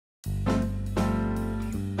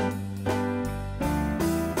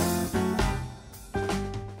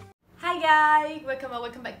guys,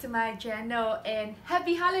 welcome back to my channel and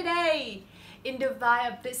happy holiday! In the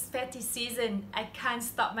vibe of this festive season, I can't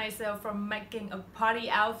stop myself from making a party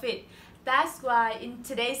outfit. That's why in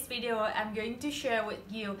today's video, I'm going to share with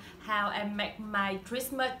you how I make my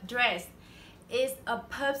Christmas dress. It's a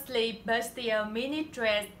purposely bustier mini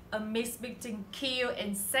dress, a mix between cute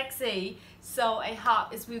and sexy. So I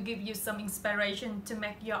hope it will give you some inspiration to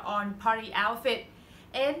make your own party outfit.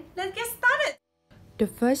 And let's get started! The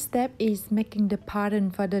first step is making the pattern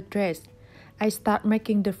for the dress. I start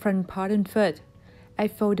making the front pattern first. I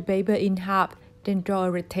fold the paper in half, then draw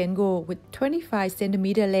a rectangle with 25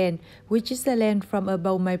 cm length, which is the length from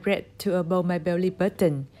above my breast to above my belly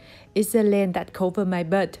button. It's the length that covers my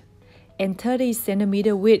butt. And 30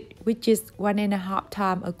 cm width, which is 1.5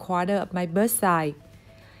 times a quarter of my bust size.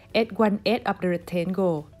 At one edge of the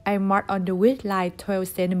rectangle, I mark on the width line 12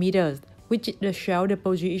 cm, which is the shoulder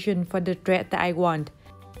position for the dress that I want.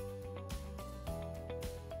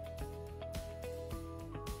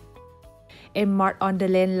 And mark on the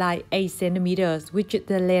length line 8 cm, which is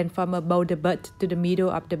the length from above the butt to the middle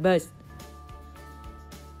of the bust.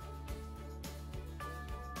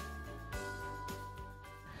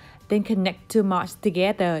 Then connect two marks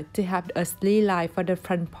together to have a sleeve line for the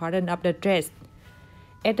front pattern of the dress.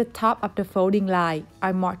 At the top of the folding line,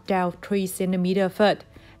 I mark down 3 cm first.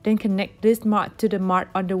 Then connect this mark to the mark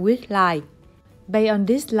on the width line. Based on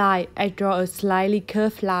this line, I draw a slightly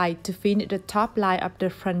curved line to finish the top line of the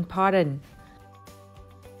front pattern.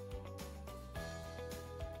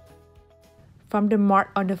 From the mark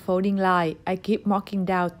on the folding line, I keep marking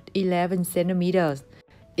down 11 cm.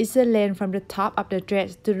 It's the length from the top of the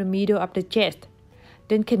dress to the middle of the chest.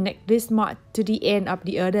 Then connect this mark to the end of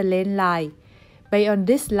the other length line. Based on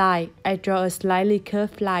this line, I draw a slightly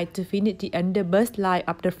curved line to finish the under bust line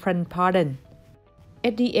of the front pattern.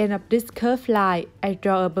 At the end of this curved line, I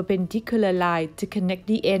draw a perpendicular line to connect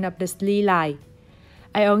the end of the sleeve line.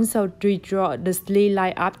 I also redraw the sleeve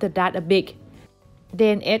line after that a bit.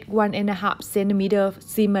 Then add 1.5 cm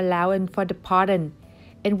seam allowance for the pattern,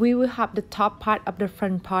 and we will have the top part of the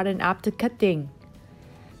front pattern after cutting.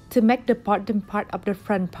 To make the bottom part of the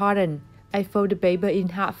front pattern, I fold the paper in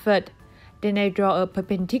half first. Then I draw a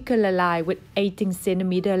perpendicular line with 18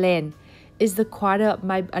 cm length. It's the quarter of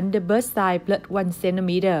my under bust size plus 1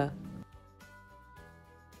 cm.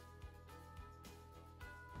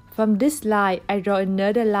 From this line, I draw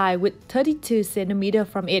another line with 32 cm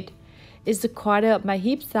from it. It's the quarter of my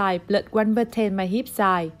hip size plus 1/10 my hip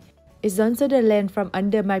size. It's also the length from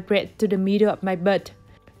under my breast to the middle of my butt.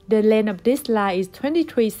 The length of this line is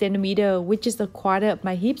 23 cm, which is a quarter of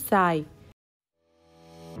my hip size.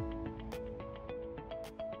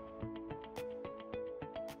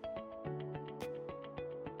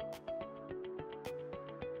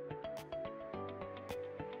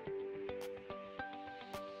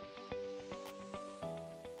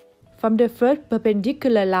 From the first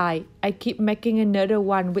perpendicular line, I keep making another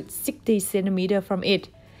one with 60 cm from it.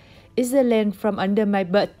 It's the length from under my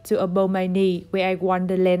butt to above my knee, where I want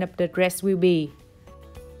the length of the dress will be.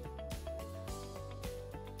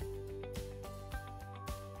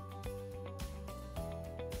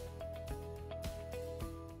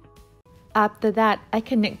 After that, I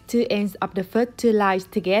connect two ends of the first two lines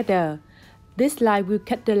together. This line will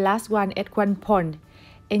cut the last one at one point,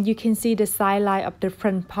 and you can see the side line of the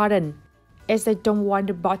front pattern. As I don't want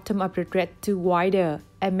the bottom of the dress too wider,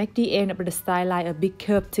 I make the end of the side line a bit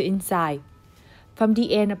curved to inside. From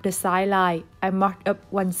the end of the side line, I mark up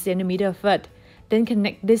 1 cm first, then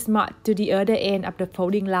connect this mark to the other end of the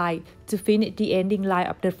folding line to finish the ending line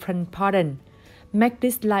of the front pattern. Make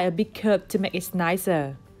this line a bit curved to make it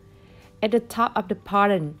nicer. At the top of the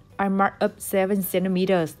pattern, I mark up 7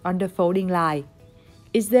 cm on the folding line.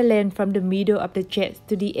 It's the length from the middle of the chest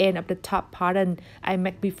to the end of the top pattern I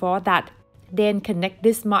made before that. Then connect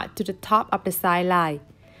this mark to the top of the side line.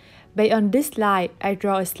 Based on this line, I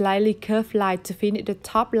draw a slightly curved line to finish the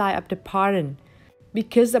top line of the pattern.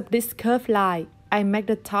 Because of this curved line, I make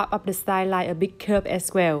the top of the side line a bit curved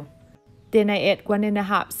as well. Then I add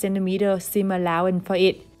 1.5 cm seam allowance for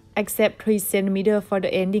it, except 3 cm for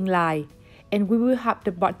the ending line, and we will have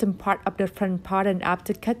the bottom part of the front pattern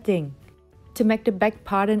after cutting. To make the back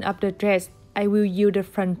pattern of the dress, I will use the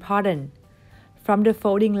front pattern. From the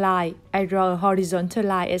folding line, I draw a horizontal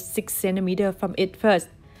line at 6 cm from it first.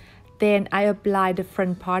 Then I apply the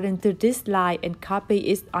front pattern to this line and copy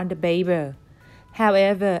it on the paper.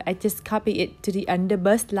 However, I just copy it to the under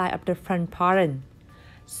bust line of the front pattern.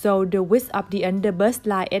 So the width of the under bust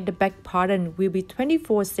line at the back pattern will be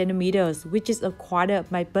 24 cm, which is a quarter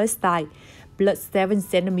of my bust size plus 7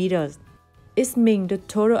 cm. It means the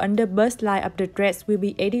total under bust line of the dress will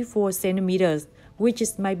be 84 centimeters, which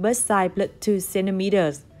is my bust size plus 2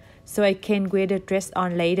 centimeters, so I can wear the dress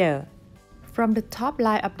on later. From the top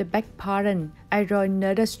line of the back pattern, I draw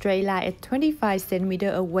another straight line at 25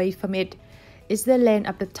 centimeters away from it. It's the length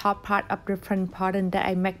of the top part of the front pattern that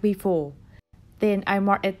I made before. Then I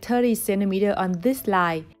mark at 30 centimeters on this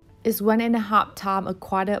line. It's 1.5 times a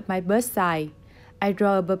quarter of my bust size. I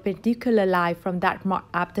draw a perpendicular line from that mark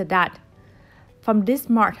after that. From this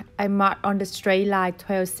mark, I mark on the straight line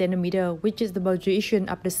 12 centimeters, which is the position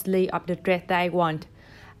of the sleeve of the dress that I want.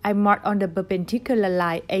 I mark on the perpendicular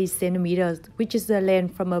line 8 centimeters, which is the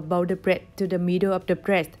length from above the breast to the middle of the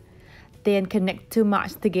breast. Then connect two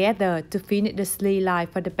marks together to finish the sleeve line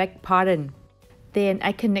for the back pattern. Then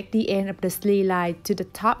I connect the end of the sleeve line to the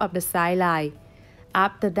top of the side line.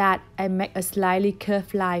 After that, I make a slightly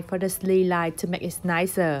curved line for the sleeve line to make it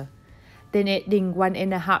nicer. Then adding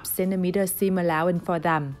 1.5 centimeter seam allowance for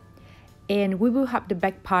them. And we will have the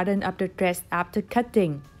back pattern of the dress after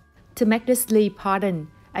cutting. To make the sleeve pattern,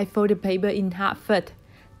 I fold the paper in half first.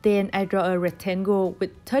 Then I draw a rectangle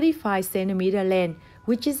with 35 centimeter length,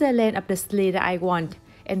 which is the length of the sleeve that I want,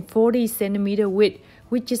 and 40 centimeter width,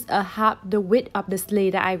 which is a half the width of the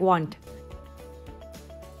sleeve that I want.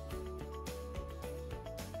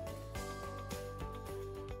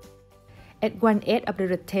 At one edge of the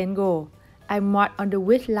rectangle, I mark on the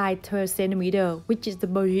width line 12 centimeters, which is the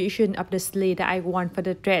position of the sleeve that I want for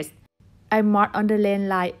the dress. I mark on the length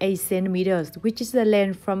line 8 centimeters, which is the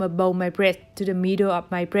length from above my breast to the middle of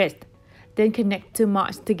my breast. Then connect two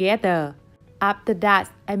marks together. After that,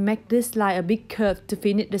 I make this line a big curve to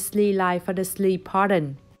finish the sleeve line for the sleeve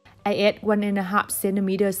pattern. I add 1.5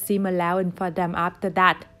 centimeter seam allowance for them after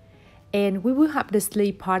that. And we will have the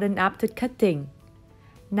sleeve pattern after cutting.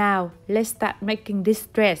 Now, let's start making this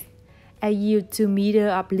dress. I use 2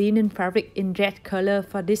 meters of linen fabric in red color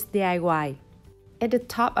for this DIY. At the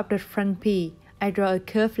top of the front piece, I draw a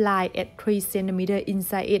curved line at 3 centimeters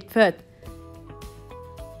inside it first.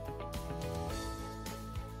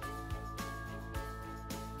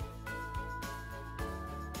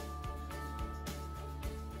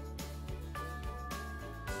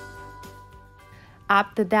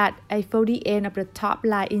 After that, I fold the end of the top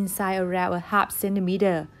line inside around 1/2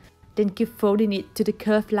 centimeter. Then keep folding it to the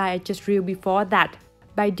curved line I just drew before that.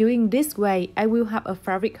 By doing this way, I will have a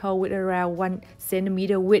fabric hole with around 1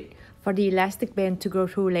 centimeter width for the elastic band to go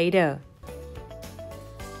through later.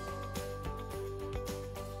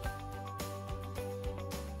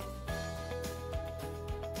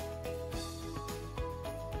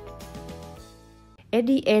 At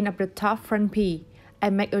the end of the top front piece, I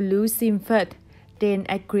make a loose seam first, then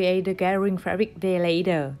I create the gathering fabric there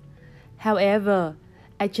later. However,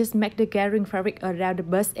 I just make the gathering fabric around the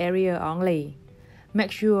bust area only.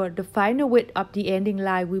 Make sure the final width of the ending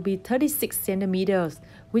line will be 36 centimeters,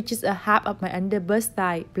 which is a half of my under bust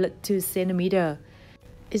line plus 2 centimeters.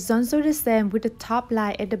 It's also the same with the top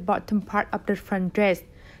line at the bottom part of the front dress,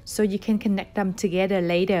 so you can connect them together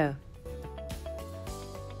later.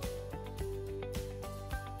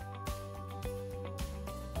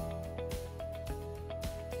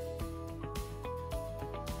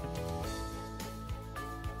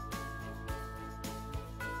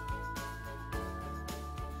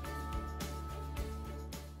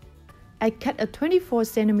 I cut a 24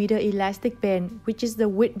 centimeter elastic band, which is the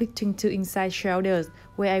width between two inside shoulders,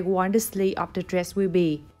 where I want the sleeve of the dress will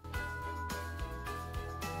be.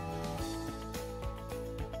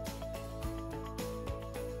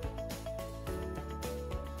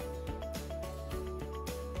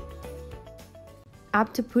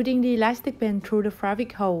 After putting the elastic band through the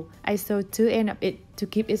fabric hole, I sew two ends of it to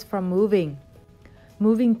keep it from moving.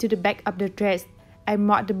 Moving to the back of the dress, I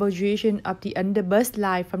mark the position of the under bust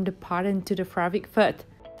line from the pattern to the fabric first.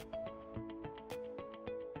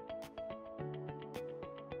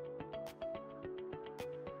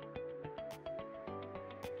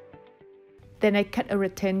 Then I cut a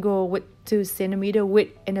rectangle with 2 centimeter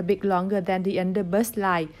width and a bit longer than the under bust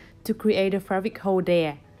line to create a fabric hole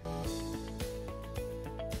there.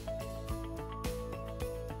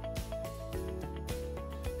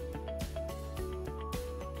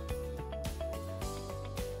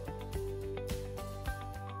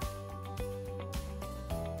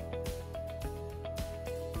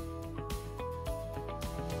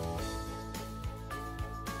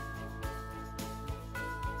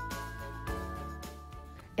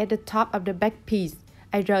 At the top of the back piece,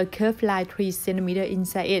 I draw a curved line 3 centimeters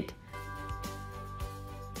inside it.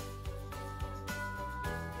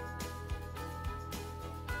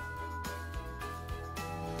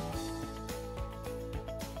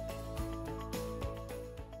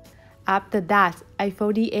 After that, I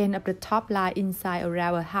fold the end of the top line inside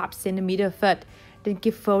around a half centimeter first, then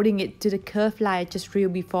keep folding it to the curved line I just drew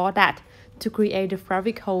before that to create the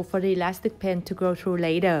fabric hole for the elastic band to go through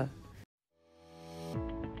later.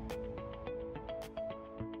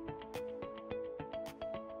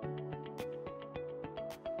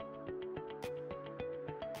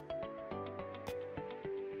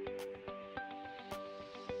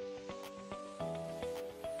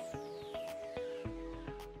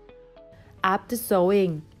 After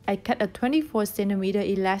sewing, I cut a 24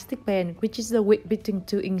 cm elastic band, which is the width between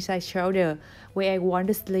two inside shoulder, where I want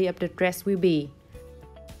the sleeve of the dress will be.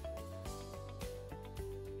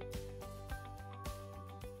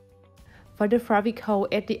 For the fabric hole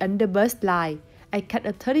at the underbust line, I cut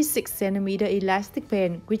a 36 cm elastic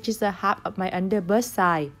band, which is a half of my underbust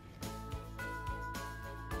side.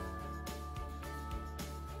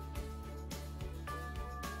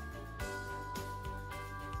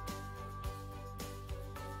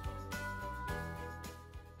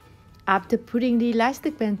 After putting the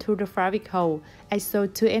elastic band through the fabric hole, I sew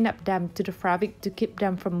two ends of them to the fabric to keep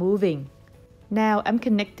them from moving. Now I'm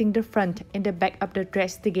connecting the front and the back of the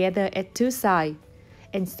dress together at two sides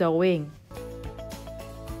and sewing.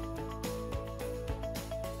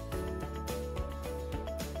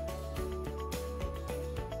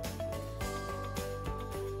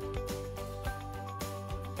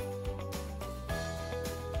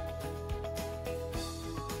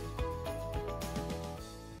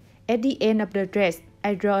 At the end of the dress,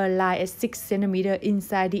 I draw a line at 6 cm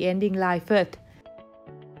inside the ending line first.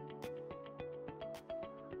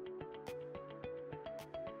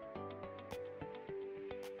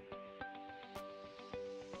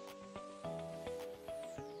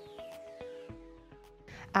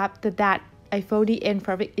 After that, I fold the end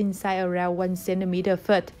fabric inside around 1 cm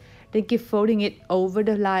first, then keep folding it over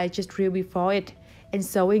the line I just drew before it, and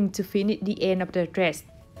sewing to finish the end of the dress.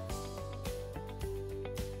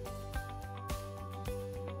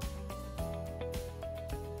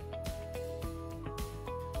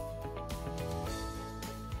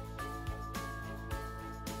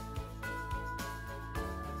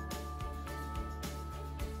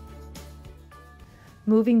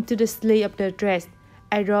 Moving to the sleeve of the dress,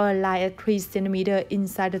 I draw a line at 3 cm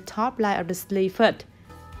inside the top line of the sleeve first.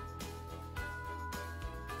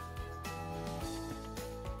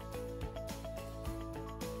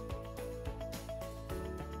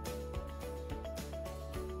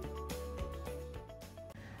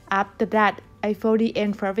 After that, I fold the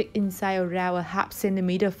end fabric inside around a half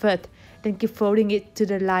centimeter first, then keep folding it to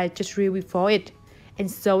the line I just drew before it,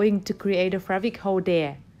 and sewing to create a fabric hole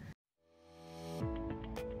there.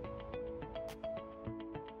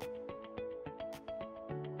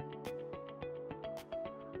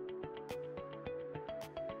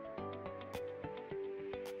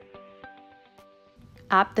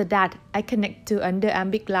 After that, I connect two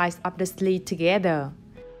underarm big lines of the sleeve together.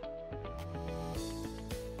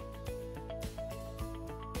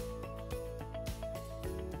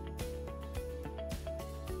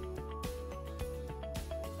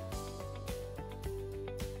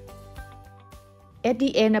 At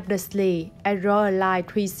the end of the sleeve, I draw a line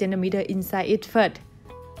 3 cm inside it first.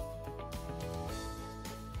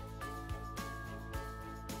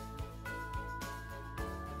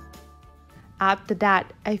 After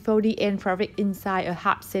that, I fold the end fabric inside a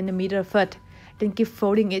half centimeter first, then keep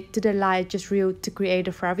folding it to the line I just drew to create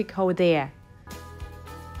a fabric hole there.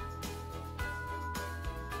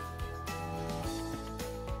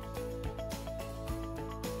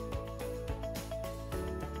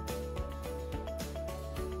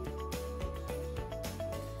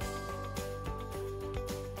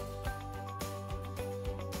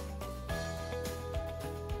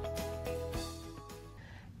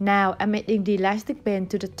 Now I'm adding the elastic band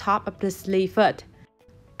to the top of the sleeve first.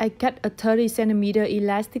 I cut a 30 cm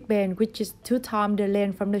elastic band, which is 2 times the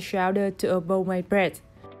length from the shoulder to above my breast.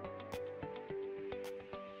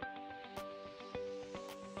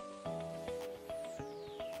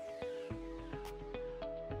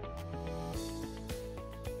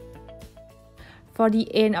 For the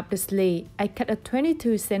end of the sleeve, I cut a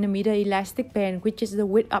 22 cm elastic band, which is the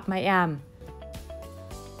width of my arm.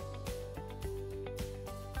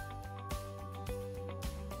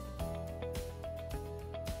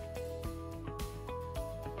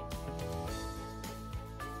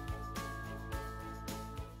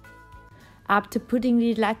 After putting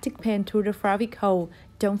the elastic band through the fabric hole,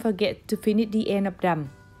 don't forget to finish the end of them.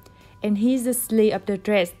 And here's the sleeve of the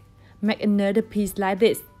dress. Make another piece like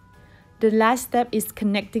this. The last step is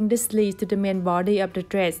connecting the sleeve to the main body of the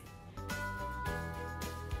dress.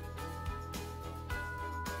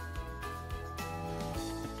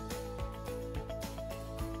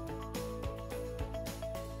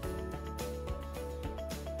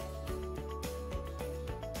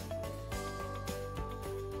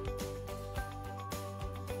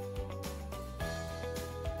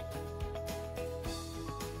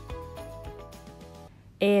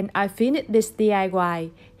 And I finished this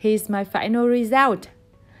DIY. Here's my final result.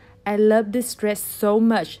 I love this dress so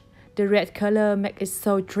much. The red color makes it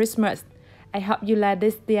so Christmas. I hope you like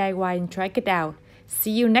this DIY and try it out.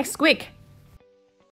 See you next week.